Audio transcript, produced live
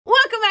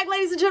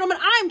Ladies and gentlemen,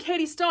 I'm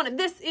Katie Stone, and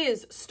this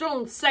is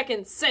Stone's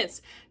Second Sense.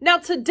 Now,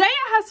 today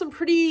I have some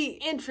pretty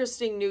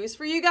interesting news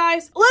for you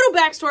guys. A little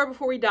backstory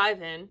before we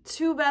dive in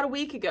to about a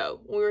week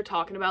ago when we were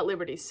talking about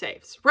Liberty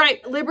Safes.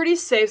 Right, Liberty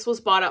Safes was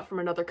bought out from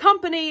another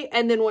company,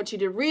 and then once you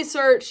did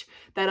research,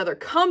 that other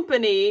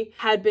company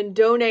had been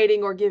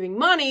donating or giving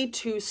money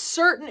to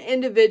certain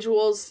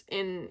individuals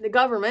in the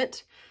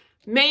government,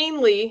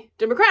 mainly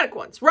Democratic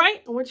ones,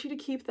 right? I want you to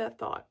keep that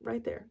thought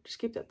right there. Just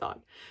keep that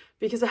thought.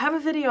 Because I have a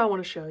video I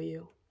want to show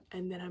you,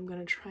 and then I'm going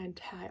to try and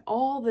tie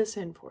all this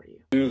in for you.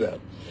 Do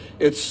that.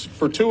 It's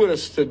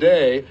fortuitous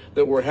today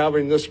that we're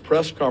having this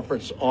press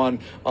conference on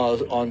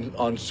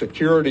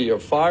security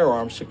of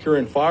firearms,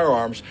 securing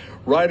firearms,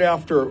 right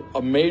after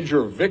a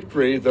major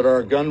victory that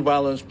our Gun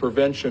Violence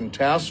Prevention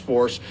Task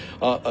Force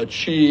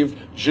achieved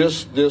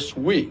just this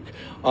week.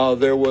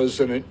 There was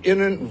an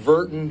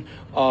inadvertent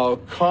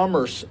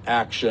commerce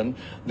action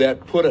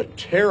that put a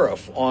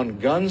tariff on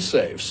gun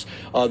safes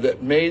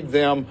that made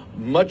them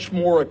much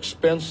more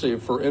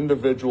expensive for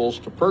individuals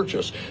to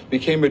purchase,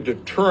 became a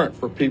deterrent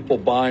for people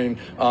buying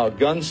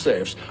gun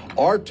safes.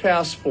 Our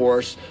task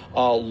force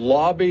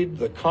lobbied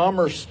the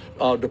Commerce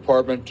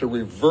Department to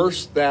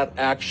reverse that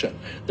action.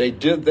 They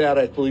did that,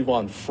 I believe,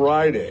 on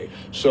Friday.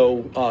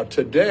 So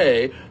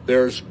today,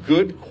 there's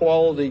good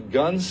quality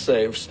gun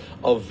safes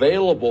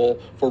available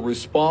for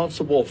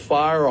responsible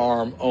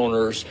firearm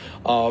owners.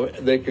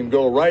 They can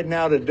go right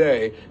now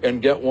today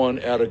and get one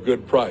at a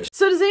good price.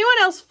 So does anyone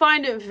else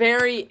find it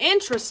very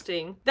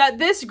interesting that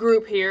this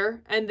group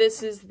here, and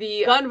this is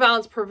the Gun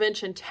Violence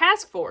Prevention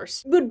Task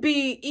Force, would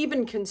be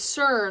even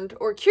concerned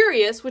or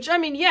curious, which I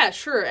mean, yeah,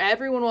 sure,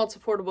 everyone wants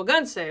affordable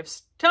gun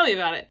safes. Tell me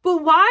about it.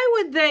 But why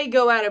would they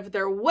go out of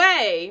their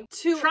way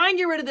to try and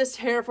get rid of this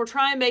tariff or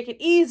try and make it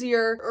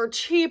easier or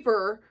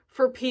cheaper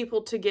for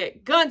people to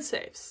get gun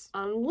safes?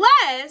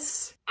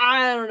 Unless,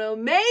 I don't know,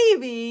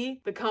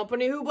 maybe the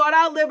company who bought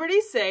out Liberty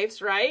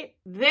Safes, right?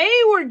 They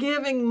were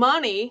giving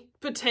money,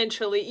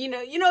 potentially,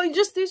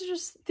 these are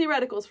just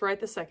theoreticals for right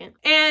this second.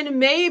 And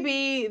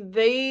maybe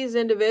these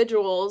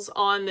individuals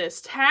on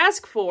this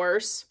task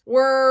force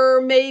were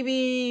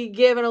maybe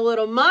given a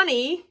little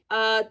money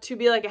to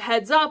be like a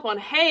heads up on,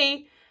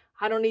 hey,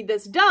 I don't need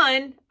this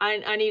done.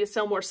 I need to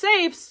sell more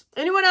safes.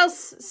 Anyone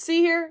else see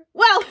here?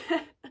 Well,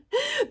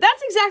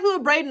 that's exactly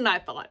what Braden and I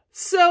thought.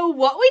 So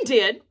what we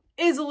did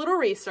is a little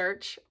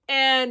research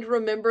and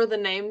remember the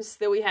names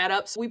that we had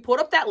up. So we pulled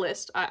up that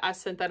list. I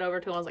sent that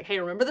over to him. I was like, hey,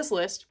 remember this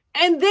list.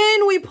 And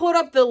then we pulled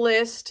up the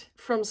list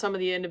from some of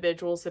the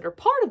individuals that are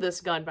part of this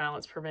Gun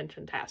Violence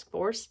Prevention Task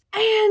Force.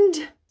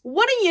 And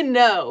what do you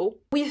know?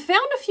 We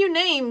found a few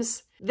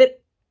names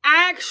that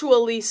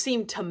actually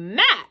seem to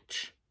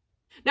match.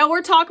 Now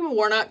we're talking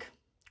Warnock.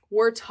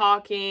 We're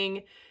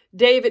talking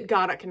David,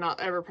 God, I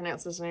cannot ever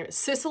pronounce his name.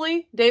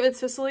 Sicily? David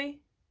Sicily?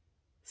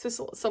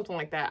 Something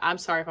like that. I'm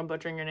sorry if I'm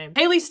butchering your name.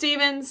 Haley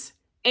Stevens,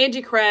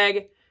 Angie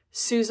Craig,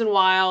 Susan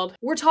Wild.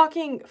 We're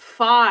talking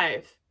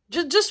 5.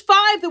 Just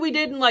 5 that we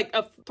did in like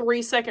a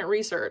 3-second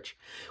research.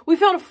 We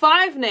found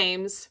 5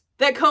 names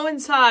that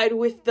coincide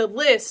with the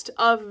list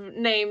of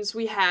names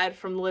we had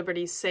from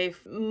Liberty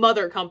Safe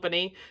mother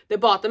company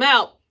that bought them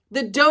out,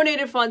 that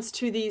donated funds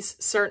to these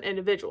certain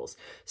individuals.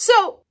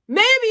 So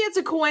maybe it's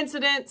a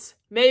coincidence,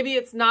 maybe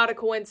it's not a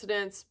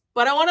coincidence,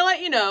 but I want to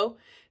let you know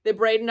that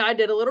Braden and I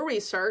did a little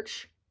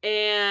research,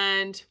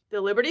 and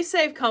the Liberty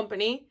Safe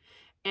Company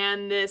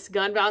and this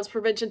Gun Violence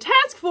Prevention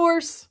Task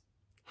Force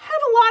have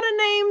a lot of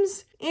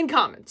names in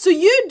common. So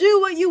you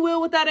do what you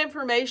will with that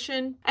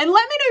information, and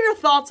let me know your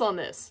thoughts on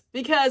this,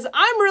 because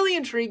I'm really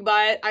intrigued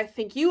by it. I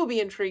think you will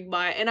be intrigued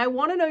by it, and I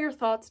want to know your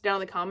thoughts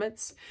down in the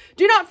comments.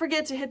 Do not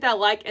forget to hit that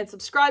like and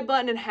subscribe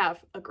button, and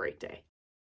have a great day.